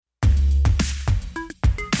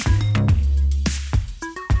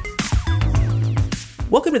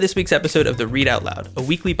Welcome to this week's episode of The Read Out Loud, a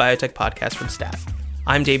weekly biotech podcast from Stat.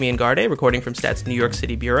 I'm Damian Garde, recording from Stat's New York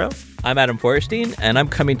City bureau. I'm Adam Feuerstein, and I'm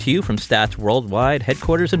coming to you from Stat's worldwide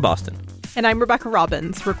headquarters in Boston. And I'm Rebecca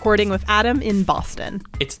Robbins, recording with Adam in Boston.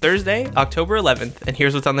 It's Thursday, October 11th, and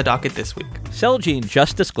here's what's on the docket this week. Celgene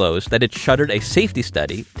just disclosed that it shuttered a safety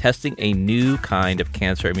study testing a new kind of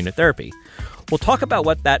cancer immunotherapy. We'll talk about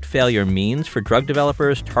what that failure means for drug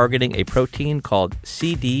developers targeting a protein called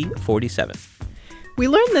CD47. We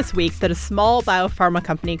learned this week that a small biopharma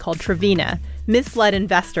company called Trevena misled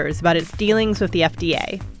investors about its dealings with the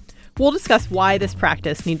FDA. We'll discuss why this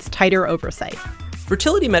practice needs tighter oversight.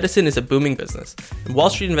 Fertility medicine is a booming business, and Wall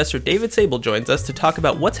Street investor David Sable joins us to talk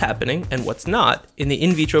about what's happening and what's not in the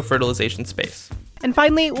in vitro fertilization space. And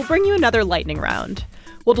finally, we'll bring you another lightning round.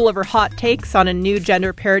 We'll deliver hot takes on a new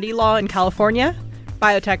gender parity law in California,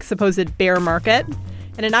 biotech's supposed bear market,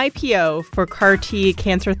 and an IPO for CAR-T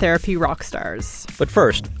cancer therapy rock stars. But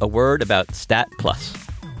first, a word about Stat Plus.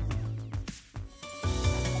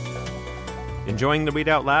 Enjoying the Read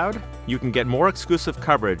Out Loud? You can get more exclusive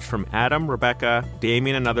coverage from Adam, Rebecca,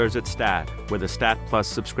 Damian, and others at Stat with a Stat Plus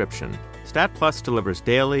subscription. Stat Plus delivers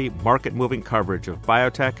daily, market-moving coverage of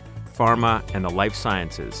biotech, pharma, and the life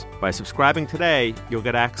sciences. By subscribing today, you'll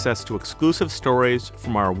get access to exclusive stories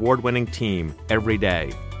from our award-winning team every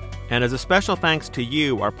day. And as a special thanks to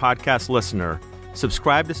you, our podcast listener,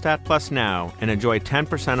 subscribe to Stat Plus now and enjoy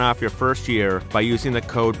 10% off your first year by using the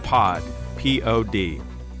code POD, P-O-D.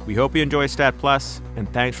 We hope you enjoy Stat Plus,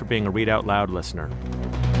 and thanks for being a Read Out Loud listener.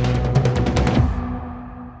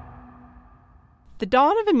 The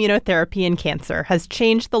dawn of immunotherapy in cancer has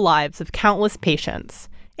changed the lives of countless patients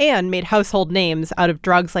and made household names out of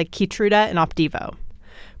drugs like Keytruda and Opdivo.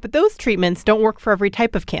 But those treatments don't work for every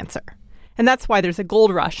type of cancer. And that's why there's a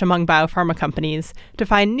gold rush among biopharma companies to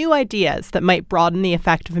find new ideas that might broaden the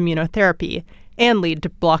effect of immunotherapy and lead to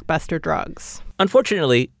blockbuster drugs.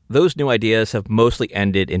 Unfortunately, those new ideas have mostly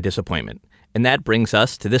ended in disappointment. And that brings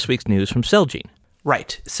us to this week's news from Celgene.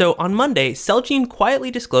 Right. So on Monday, Celgene quietly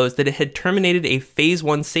disclosed that it had terminated a phase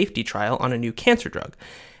 1 safety trial on a new cancer drug.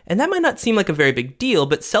 And that might not seem like a very big deal,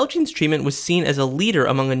 but Celgene's treatment was seen as a leader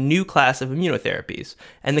among a new class of immunotherapies.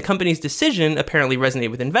 And the company's decision apparently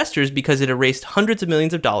resonated with investors because it erased hundreds of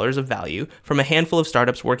millions of dollars of value from a handful of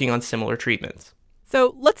startups working on similar treatments.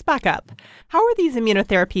 So let's back up. How are these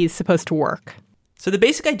immunotherapies supposed to work? So the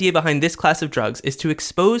basic idea behind this class of drugs is to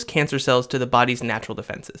expose cancer cells to the body's natural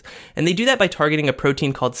defenses. And they do that by targeting a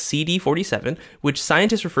protein called CD47, which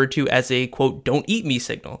scientists refer to as a, quote, don't eat me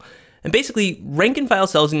signal. And basically, rank-and-file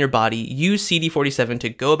cells in your body use CD47 to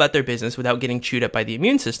go about their business without getting chewed up by the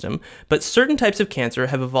immune system, but certain types of cancer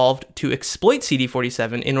have evolved to exploit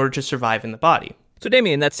CD47 in order to survive in the body. So,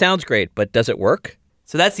 Damian, that sounds great, but does it work?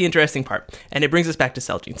 So that's the interesting part, and it brings us back to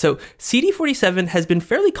Celgene. So CD47 has been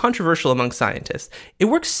fairly controversial among scientists. It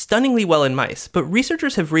works stunningly well in mice, but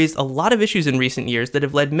researchers have raised a lot of issues in recent years that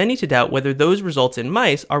have led many to doubt whether those results in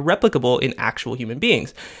mice are replicable in actual human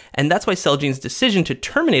beings. And that's why Celgene's decision to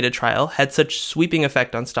terminate a trial had such sweeping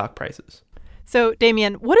effect on stock prices. So,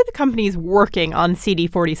 Damian, what do the companies working on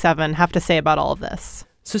CD47 have to say about all of this?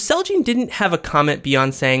 So Celgene didn't have a comment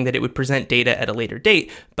beyond saying that it would present data at a later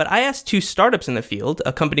date, but I asked two startups in the field,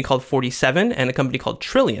 a company called 47 and a company called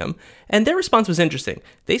Trillium, and their response was interesting.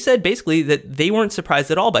 They said basically that they weren't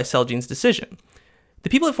surprised at all by Celgene's decision.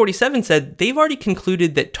 The people at 47 said they've already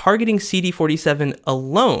concluded that targeting CD47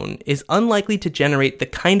 alone is unlikely to generate the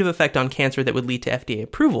kind of effect on cancer that would lead to FDA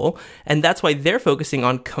approval, and that's why they're focusing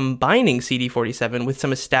on combining CD47 with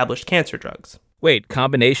some established cancer drugs. Wait,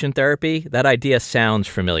 combination therapy? That idea sounds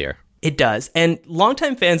familiar. It does, and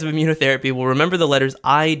longtime fans of immunotherapy will remember the letters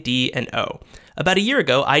I, D, and O. About a year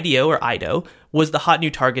ago, IDO, or IDO, was the hot new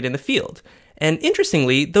target in the field. And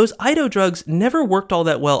interestingly, those IDO drugs never worked all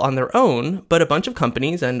that well on their own, but a bunch of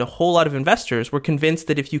companies and a whole lot of investors were convinced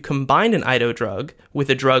that if you combined an IDO drug with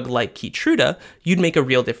a drug like Keytruda, you'd make a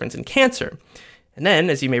real difference in cancer. And then,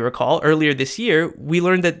 as you may recall, earlier this year, we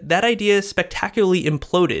learned that that idea spectacularly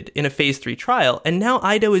imploded in a phase 3 trial, and now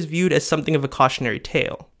IDO is viewed as something of a cautionary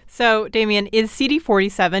tale. So, Damian, is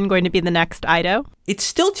CD47 going to be the next IDO? It's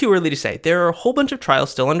still too early to say. There are a whole bunch of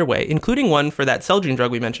trials still underway, including one for that Celgene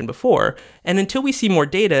drug we mentioned before, and until we see more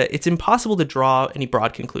data, it's impossible to draw any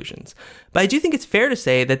broad conclusions. But I do think it's fair to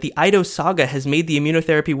say that the IDO saga has made the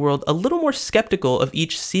immunotherapy world a little more skeptical of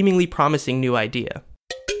each seemingly promising new idea.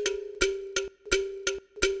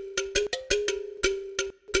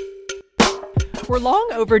 We're long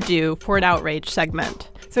overdue for an outrage segment,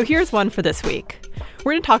 so here's one for this week.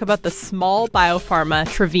 We're going to talk about the small biopharma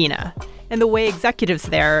Trevena and the way executives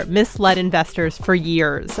there misled investors for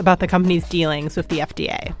years about the company's dealings with the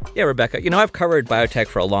FDA. Yeah, Rebecca, I've covered biotech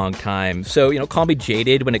for a long time, so, call me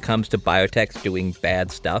jaded when it comes to biotechs doing bad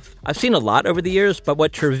stuff. I've seen a lot over the years, but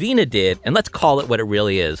what Trevena did, and let's call it what it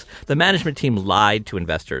really is, the management team lied to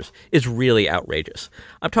investors, is really outrageous.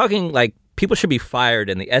 I'm talking like people should be fired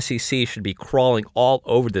and the SEC should be crawling all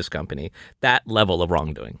over this company, that level of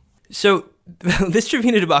wrongdoing. So this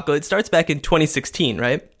Trevena debacle, it starts back in 2016,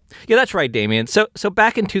 right? Yeah, that's right, Damien. So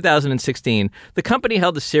back in 2016, the company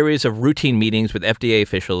held a series of routine meetings with FDA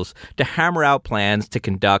officials to hammer out plans to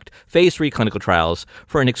conduct phase 3 clinical trials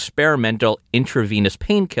for an experimental intravenous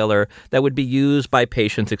painkiller that would be used by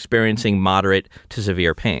patients experiencing moderate to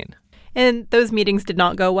severe pain. And those meetings did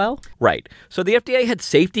not go well? Right. So the FDA had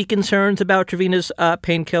safety concerns about Trevena's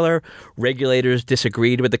painkiller. Regulators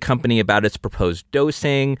disagreed with the company about its proposed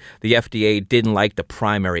dosing. The FDA didn't like the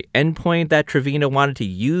primary endpoint that Trevena wanted to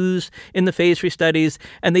use in the phase 3 studies,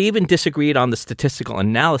 and they even disagreed on the statistical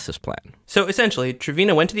analysis plan. So essentially,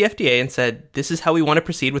 Trevena went to the FDA and said, this is how we want to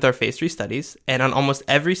proceed with our phase 3 studies. And on almost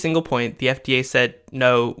every single point, the FDA said,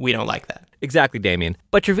 no, we don't like that. Exactly, Damien.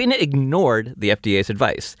 But Trevena ignored the FDA's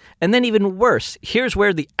advice. And then even worse, here's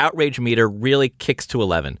where the outrage meter really kicks to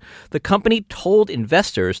 11. The company told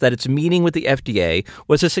investors that its meeting with the FDA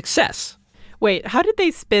was a success. Wait, how did they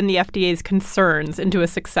spin the FDA's concerns into a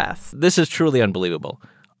success? This is truly unbelievable.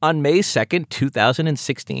 On May 2nd,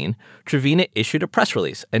 2016, Trevena issued a press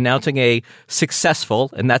release announcing a successful,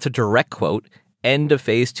 and that's a direct quote, end of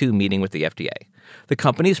phase 2 meeting with the FDA. The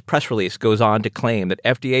company's press release goes on to claim that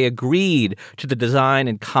FDA agreed to the design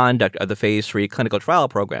and conduct of the phase 3 clinical trial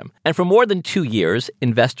program. And for more than 2 years,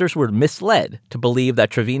 investors were misled to believe that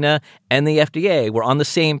Trevena and the FDA were on the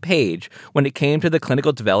same page when it came to the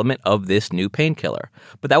clinical development of this new painkiller.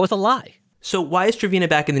 But that was a lie. So why is Trevena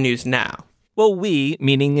back in the news now? Well, we,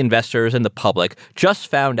 meaning investors and the public, just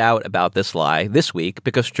found out about this lie this week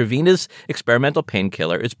because Trevena's experimental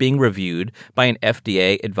painkiller is being reviewed by an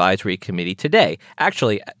FDA advisory committee today,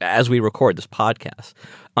 actually, as we record this podcast.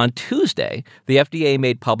 On Tuesday, the FDA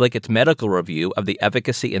made public its medical review of the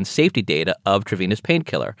efficacy and safety data of Trevena's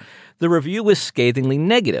painkiller. The review was scathingly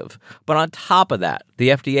negative, but on top of that, the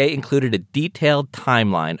FDA included a detailed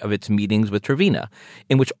timeline of its meetings with Trevena,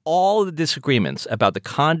 in which all the disagreements about the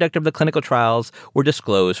conduct of the clinical trials were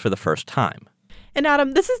disclosed for the first time. And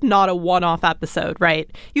Adam, this is not a one-off episode,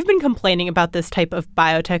 right? You've been complaining about this type of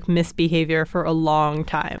biotech misbehavior for a long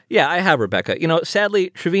time. Yeah, I have, Rebecca. Sadly,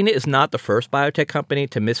 Trevena is not the first biotech company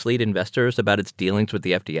to mislead investors about its dealings with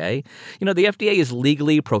the FDA. The FDA is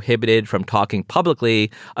legally prohibited from talking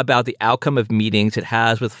publicly about the outcome of meetings it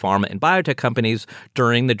has with pharma and biotech companies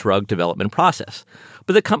during the drug development process.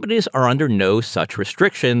 But the companies are under no such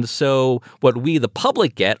restrictions, so what we, the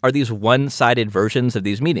public, get are these one-sided versions of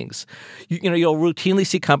these meetings. You'll routinely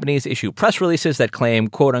see companies issue press releases that claim,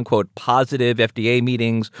 quote-unquote, positive FDA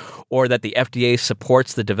meetings, or that the FDA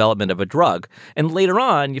supports the development of a drug. And later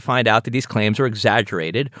on, you find out that these claims are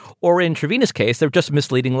exaggerated, or in Trevena's case, they're just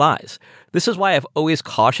misleading lies. This is why I've always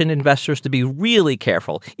cautioned investors to be really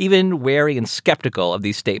careful, even wary and skeptical of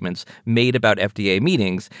these statements made about FDA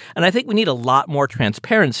meetings. And I think we need a lot more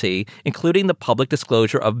transparency, including the public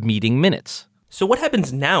disclosure of meeting minutes. So what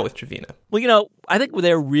happens now with Trevena? Well, I think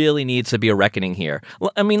there really needs to be a reckoning here.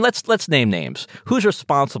 Let's name names. Who's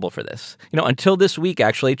responsible for this? Until this week,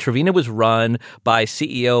 actually, Trevena was run by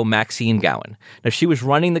CEO Maxine Gowan. Now, she was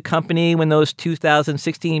running the company when those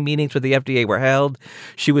 2016 meetings with the FDA were held.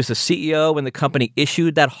 She was the CEO when the company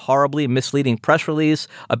issued that horribly misleading press release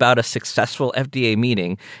about a successful FDA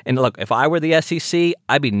meeting. And look, if I were the SEC,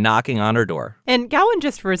 I'd be knocking on her door. And Gowan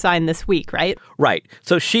just resigned this week, right? Right.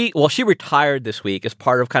 So she retired this week as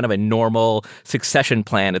part of kind of a normal succession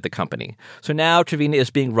plan at the company. So now Trevena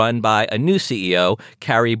is being run by a new CEO,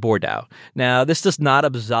 Carrie Bordow. Now, this does not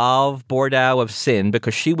absolve Bordow of sin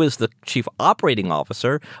because she was the chief operating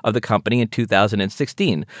officer of the company in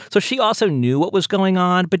 2016. So she also knew what was going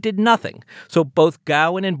on, but did nothing. So both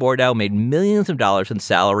Gowan and Bordow made millions of dollars in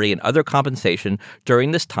salary and other compensation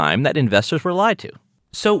during this time that investors were lied to.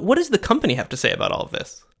 So what does the company have to say about all of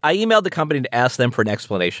this? I emailed the company to ask them for an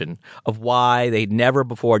explanation of why they'd never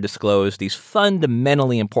before disclosed these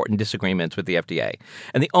fundamentally important disagreements with the FDA.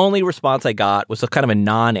 And the only response I got was a kind of a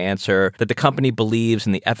non-answer that the company believes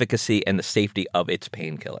in the efficacy and the safety of its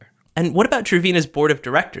painkiller. And what about Truvina's board of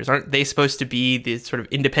directors? Aren't they supposed to be the sort of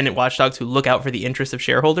independent watchdogs who look out for the interests of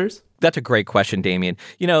shareholders? That's a great question, Damien.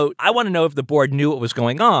 I want to know if the board knew what was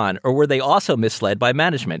going on, or were they also misled by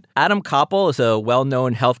management? Adam Koppel is a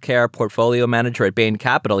well-known healthcare portfolio manager at Bain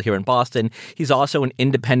Capital here in Boston. He's also an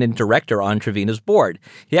independent director on Truvina's board.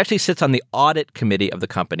 He actually sits on the audit committee of the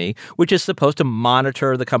company, which is supposed to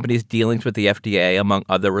monitor the company's dealings with the FDA, among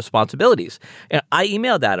other responsibilities. And I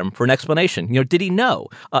emailed Adam for an explanation. Did he know?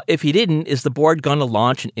 If he didn't, is the board going to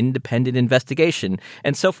launch an independent investigation?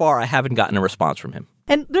 And so far, I haven't gotten a response from him.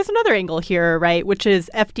 And there's another angle here, right, which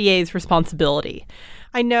is FDA's responsibility.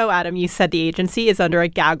 I know, Adam, you said the agency is under a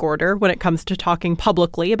gag order when it comes to talking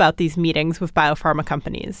publicly about these meetings with biopharma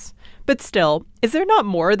companies. But still, is there not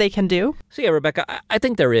more they can do? So, yeah, Rebecca, I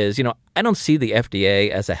think there is. I don't see the FDA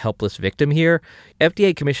as a helpless victim here.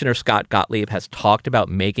 FDA Commissioner Scott Gottlieb has talked about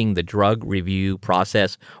making the drug review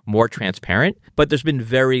process more transparent, but there's been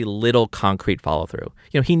very little concrete follow-through.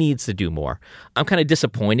 He needs to do more. I'm kind of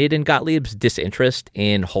disappointed in Gottlieb's disinterest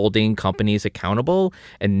in holding companies accountable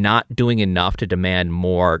and not doing enough to demand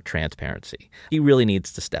more transparency. He really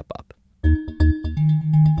needs to step up.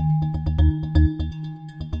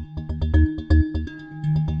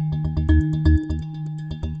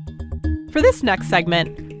 For this next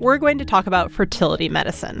segment, we're going to talk about fertility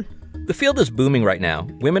medicine. The field is booming right now.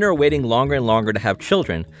 Women are waiting longer and longer to have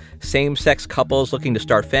children. Same-sex couples looking to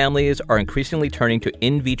start families are increasingly turning to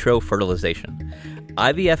in vitro fertilization.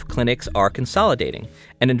 IVF clinics are consolidating,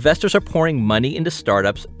 and investors are pouring money into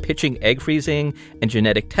startups pitching egg freezing and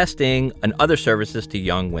genetic testing and other services to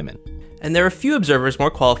young women. And there are few observers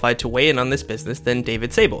more qualified to weigh in on this business than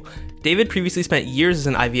David Sable. David previously spent years as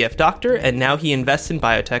an IVF doctor, and now he invests in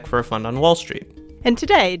biotech for a fund on Wall Street. And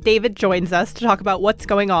today, David joins us to talk about what's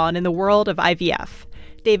going on in the world of IVF.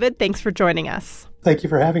 David, thanks for joining us. Thank you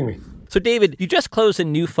for having me. So, David, you just closed a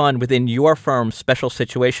new fund within your firm's Special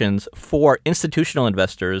Situations for institutional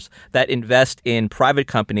investors that invest in private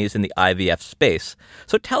companies in the IVF space.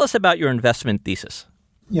 So tell us about your investment thesis.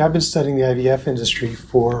 Yeah, I've been studying the IVF industry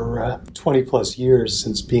for 20 plus years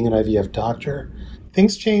since being an IVF doctor.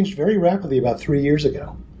 Things changed very rapidly about 3 years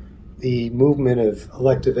ago. The movement of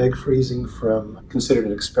elective egg freezing from considered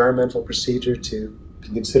an experimental procedure to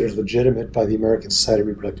being considered legitimate by the American Society of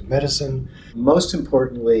Reproductive Medicine. Most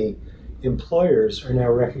importantly, employers are now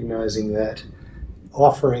recognizing that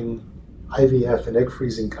offering IVF and egg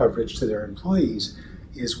freezing coverage to their employees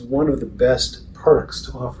is one of the best perks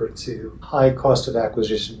to offer to high cost of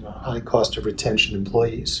acquisition, high cost of retention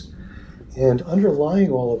employees. And underlying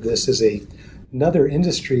all of this is another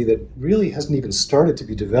industry that really hasn't even started to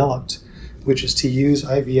be developed, which is to use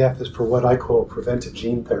IVF as for what I call preventive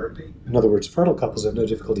gene therapy. In other words, fertile couples have no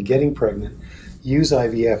difficulty getting pregnant, use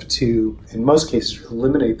IVF to, in most cases,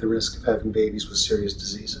 eliminate the risk of having babies with serious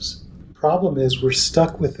diseases. Problem is we're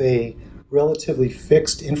stuck with a relatively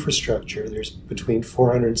fixed infrastructure. There's between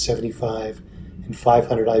 475 and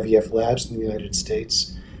 500 IVF labs in the United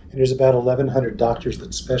States, and there's about 1,100 doctors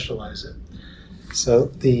that specialize in. So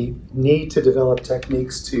the need to develop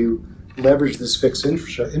techniques to leverage this fixed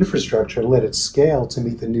infrastructure and let it scale to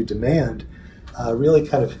meet the new demand really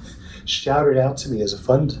kind of shouted out to me as a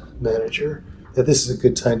fund manager that this is a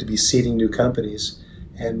good time to be seeding new companies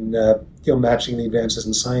and matching the advances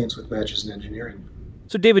in science with matches in engineering.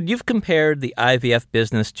 So, David, you've compared the IVF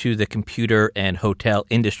business to the computer and hotel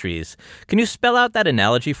industries. Can you spell out that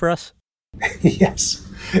analogy for us? Yes.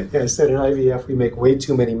 I said in IVF we make way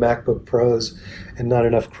too many MacBook Pros and not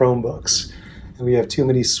enough Chromebooks. And we have too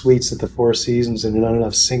many suites at the Four Seasons and not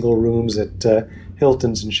enough single rooms at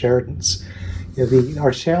Hiltons and Sheratons.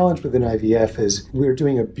 Our challenge within IVF is we're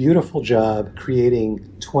doing a beautiful job creating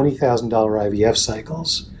 $20,000 IVF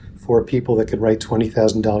cycles for people that can write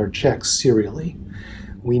 $20,000 checks serially.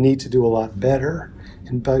 We need to do a lot better.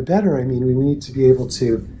 And by better, I mean we need to be able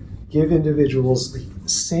to give individuals the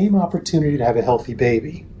same opportunity to have a healthy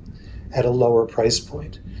baby at a lower price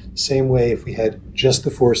point. Same way, if we had just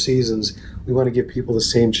the Four Seasons, we want to give people the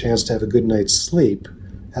same chance to have a good night's sleep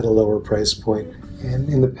at a lower price point. And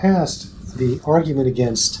in the past, the argument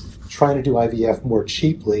against trying to do IVF more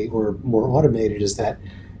cheaply or more automated is that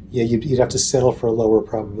you'd have to settle for a lower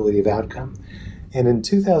probability of outcome. And in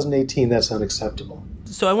 2018, that's unacceptable.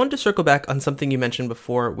 So I wanted to circle back on something you mentioned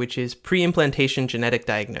before, which is pre-implantation genetic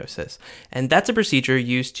diagnosis. And that's a procedure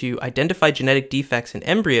used to identify genetic defects in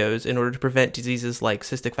embryos in order to prevent diseases like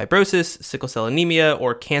cystic fibrosis, sickle cell anemia,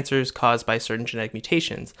 or cancers caused by certain genetic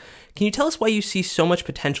mutations. Can you tell us why you see so much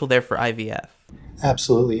potential there for IVF?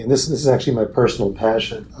 Absolutely. And this is actually my personal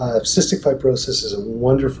passion. Cystic fibrosis is a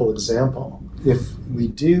wonderful example If we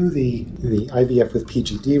do the IVF with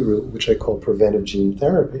PGD route, which I call preventive gene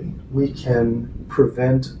therapy, we can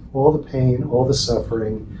prevent all the pain, all the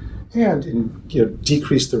suffering, and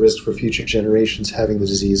decrease the risk for future generations having the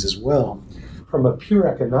disease as well. From a pure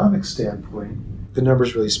economic standpoint, the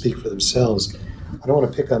numbers really speak for themselves. I don't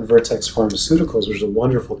want to pick on Vertex Pharmaceuticals, which is a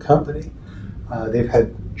wonderful company. They've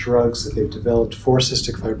had drugs that they've developed for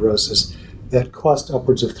cystic fibrosis that cost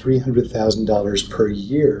upwards of $300,000 per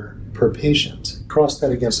year per patient. Cross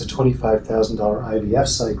that against a $25,000 IVF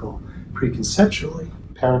cycle preconceptually.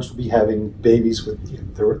 Parents will be having babies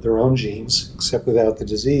with their own genes, except without the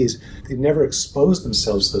disease. They've never exposed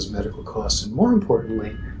themselves to those medical costs. And more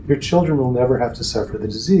importantly, your children will never have to suffer the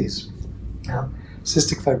disease. Now,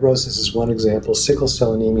 cystic fibrosis is one example. Sickle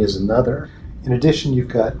cell anemia is another. In addition, you've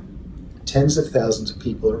got tens of thousands of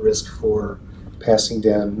people at risk for passing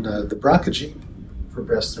down the BRCA gene for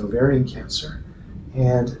breast and ovarian cancer.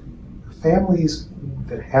 And families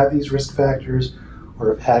that have these risk factors or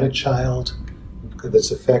have had a child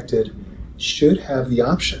that's affected should have the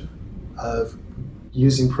option of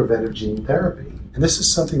using preventive gene therapy. And this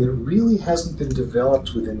is something that really hasn't been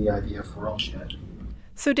developed within the IVF world yet.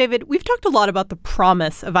 So, David, we've talked a lot about the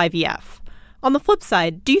promise of IVF. On the flip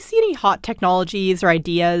side, do you see any hot technologies or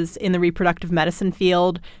ideas in the reproductive medicine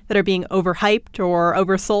field that are being overhyped or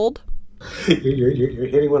oversold? You're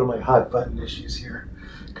hitting one of my hot button issues here.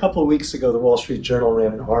 A couple of weeks ago, the Wall Street Journal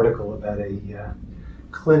ran an article about a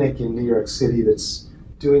clinic in New York City that's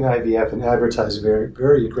doing IVF and advertised very,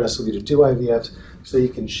 very aggressively to do IVF so you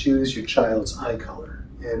can choose your child's eye color.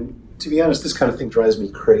 And to be honest, this kind of thing drives me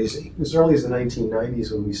crazy. As early as the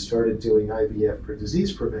 1990s, when we started doing IVF for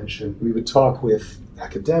disease prevention, we would talk with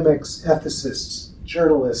academics, ethicists,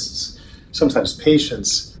 journalists, sometimes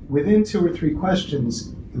patients. Within 2 or 3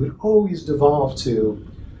 questions, it would always devolve to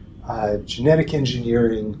genetic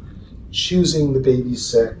engineering, choosing the baby's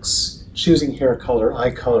sex, choosing hair color,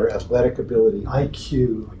 eye color, athletic ability,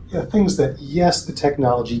 IQ, things that, yes, the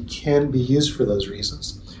technology can be used for those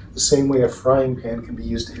reasons. The same way a frying pan can be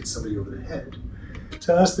used to hit somebody over the head.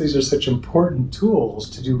 To us, these are such important tools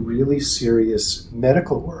to do really serious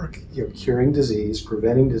medical work, curing disease,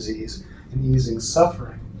 preventing disease, and easing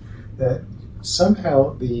suffering, that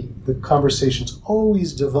somehow the conversations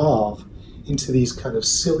always devolve into these kind of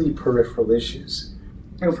silly peripheral issues.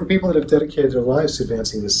 For people that have dedicated their lives to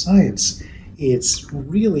advancing the science, it's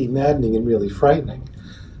really maddening and really frightening.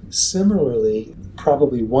 Similarly,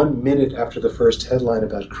 probably 1 minute after the first headline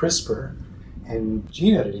about CRISPR and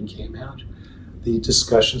gene editing came out, the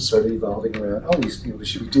discussion started evolving around,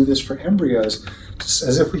 should we do this for embryos, just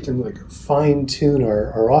as if we can fine-tune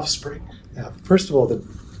our offspring. Now, first of all, the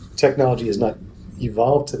technology has not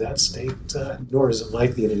evolved to that state, nor is it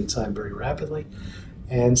likely at any time very rapidly.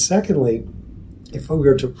 And secondly, if we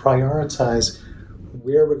were to prioritize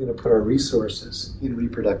where we're going to put our resources in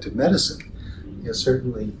reproductive medicine,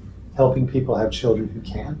 certainly helping people have children who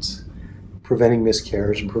can't, preventing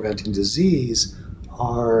miscarriage and preventing disease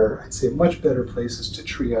are, I'd say, much better places to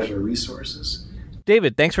triage our resources.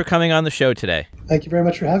 David, thanks for coming on the show today. Thank you very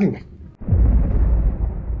much for having me.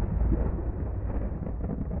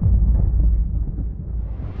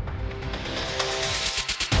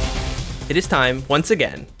 It is time, once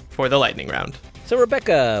again, for the lightning round. So,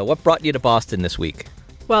 Rebecca, what brought you to Boston this week?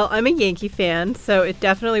 Well, I'm a Yankee fan, so it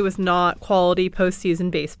definitely was not quality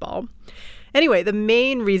postseason baseball. Anyway, the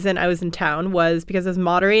main reason I was in town was because I was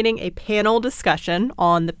moderating a panel discussion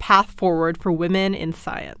on the path forward for women in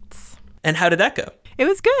science. And how did that go? It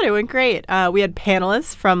was good. It went great. We had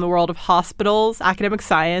panelists from the world of hospitals, academic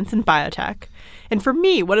science, and biotech. And for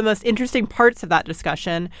me, one of the most interesting parts of that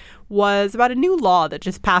discussion was about a new law that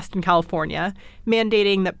just passed in California,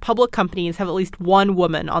 mandating that public companies have at least one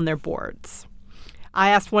woman on their boards. I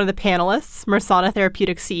asked one of the panelists, Mersana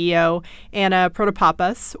Therapeutics CEO Anna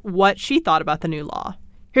Protopapas, what she thought about the new law.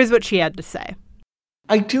 Here's what she had to say.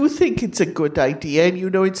 I do think it's a good idea,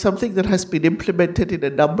 and it's something that has been implemented in a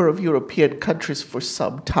number of European countries for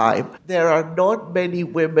some time. There are not many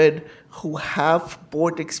women who have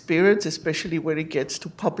board experience, especially when it gets to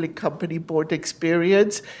public company board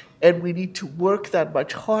experience, and we need to work that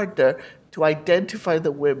much harder to identify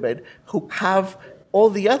the women who have all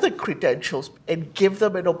the other credentials and give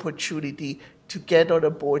them an opportunity to get on a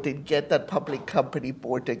board and get that public company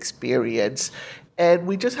board experience. And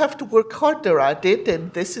we just have to work harder at it,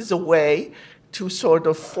 and this is a way to sort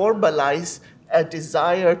of formalize a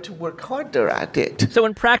desire to work harder at it. So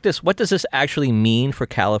in practice, what does this actually mean for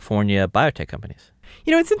California biotech companies?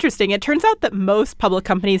 It's interesting. It turns out that most public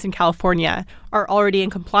companies in California are already in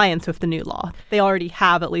compliance with the new law. They already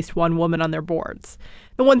have at least one woman on their boards.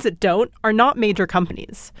 The ones that don't are not major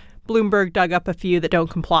companies. Bloomberg dug up a few that don't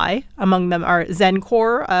comply. Among them are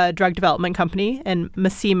Xencor, a drug development company, and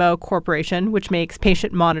Masimo Corporation, which makes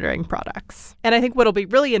patient monitoring products. And I think what'll be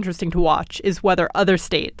really interesting to watch is whether other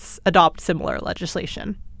states adopt similar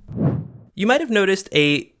legislation. You might have noticed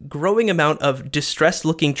a growing amount of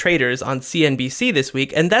distressed-looking traders on CNBC this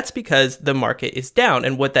week, and that's because the market is down.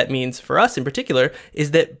 And what that means for us in particular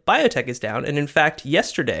is that biotech is down. And in fact,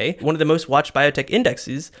 yesterday, one of the most watched biotech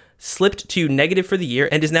indexes slipped to negative for the year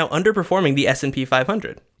and is now underperforming the S&P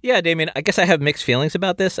 500. Yeah, Damien, I guess I have mixed feelings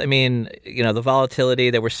about this. I mean, the volatility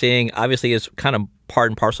that we're seeing obviously is kind of part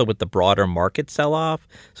and parcel with the broader market sell-off.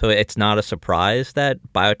 So it's not a surprise that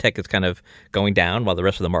biotech is kind of going down while the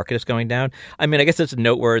rest of the market is going down. I mean, I guess it's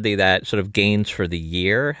noteworthy that sort of gains for the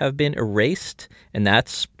year have been erased, and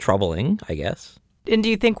that's troubling, I guess. And do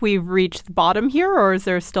you think we've reached the bottom here, or is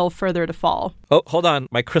there still further to fall? Oh, hold on.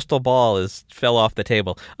 My crystal ball fell off the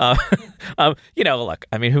table. Look,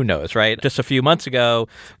 I mean, who knows, right? Just a few months ago,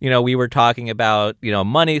 we were talking about,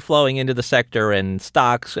 money flowing into the sector and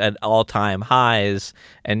stocks at all-time highs,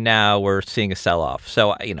 and now we're seeing a sell-off.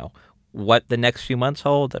 So, what the next few months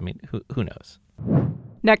hold, I mean, who knows?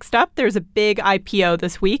 Next up, there's a big IPO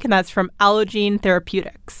this week, and that's from Allogene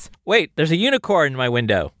Therapeutics. Wait, there's a unicorn in my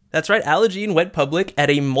window. That's right. Allogene went public at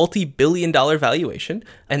a multi-billion-dollar valuation,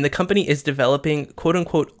 and the company is developing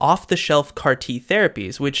quote-unquote off-the-shelf CAR-T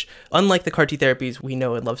therapies, which, unlike the CAR-T therapies we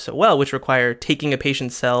know and love so well, which require taking a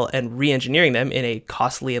patient's cell and re-engineering them in a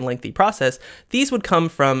costly and lengthy process, these would come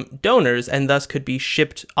from donors and thus could be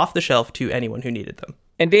shipped off the shelf to anyone who needed them.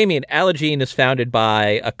 And Damien, Allogene is founded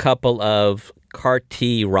by a couple of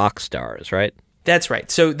CAR-T rock stars, right? That's right.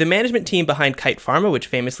 So the management team behind Kite Pharma, which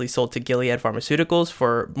famously sold to Gilead Pharmaceuticals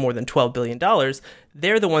for more than $12 billion,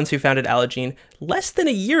 they're the ones who founded Allogene less than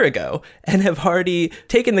a year ago and have already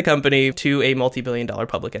taken the company to a multi-billion-dollar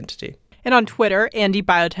public entity. And on Twitter, Andy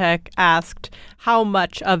Biotech asked how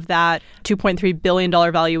much of that $2.3 billion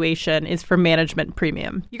valuation is for management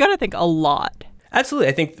premium. You got to think a lot. Absolutely.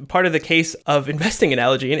 I think part of the case of investing in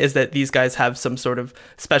Allogene is that these guys have some sort of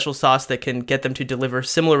special sauce that can get them to deliver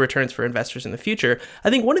similar returns for investors in the future. I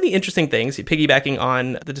think one of the interesting things, piggybacking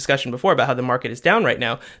on the discussion before about how the market is down right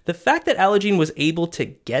now, the fact that Allogene was able to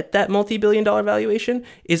get that multi-billion-dollar valuation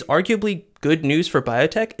is arguably good news for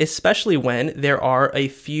biotech, especially when there are a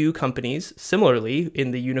few companies similarly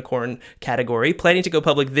in the unicorn category planning to go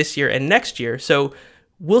public this year and next year. So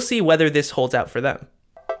we'll see whether this holds out for them.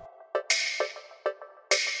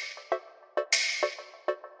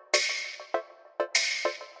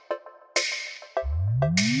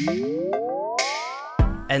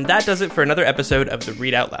 And that does it for another episode of The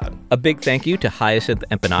Read Out Loud. A big thank you to Hyacinth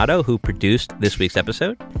Empanato, who produced this week's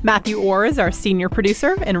episode. Matthew Orr is our senior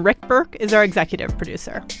producer, and Rick Burke is our executive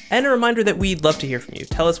producer. And a reminder that we'd love to hear from you.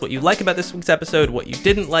 Tell us what you like about this week's episode, what you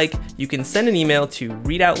didn't like. You can send an email to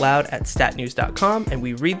readoutloud@statnews.com, and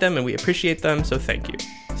we read them and we appreciate them, so thank you.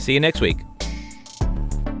 See you next week.